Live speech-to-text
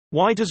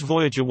Why does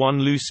Voyager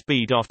 1 lose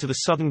speed after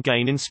the sudden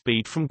gain in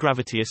speed from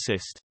gravity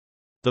assist?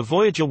 The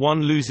Voyager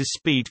 1 loses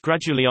speed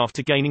gradually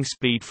after gaining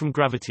speed from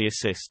gravity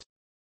assist.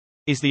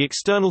 Is the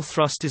external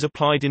thrust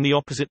applied in the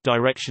opposite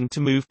direction to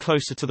move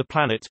closer to the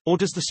planet, or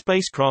does the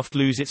spacecraft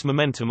lose its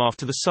momentum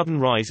after the sudden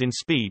rise in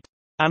speed?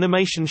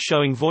 Animation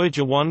showing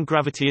Voyager 1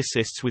 gravity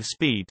assists with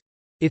speed.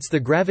 It's the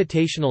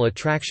gravitational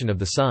attraction of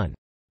the Sun.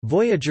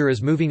 Voyager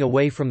is moving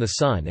away from the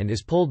Sun and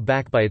is pulled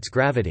back by its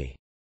gravity.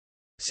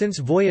 Since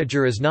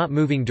Voyager is not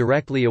moving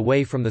directly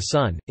away from the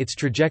Sun, its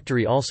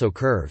trajectory also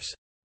curves.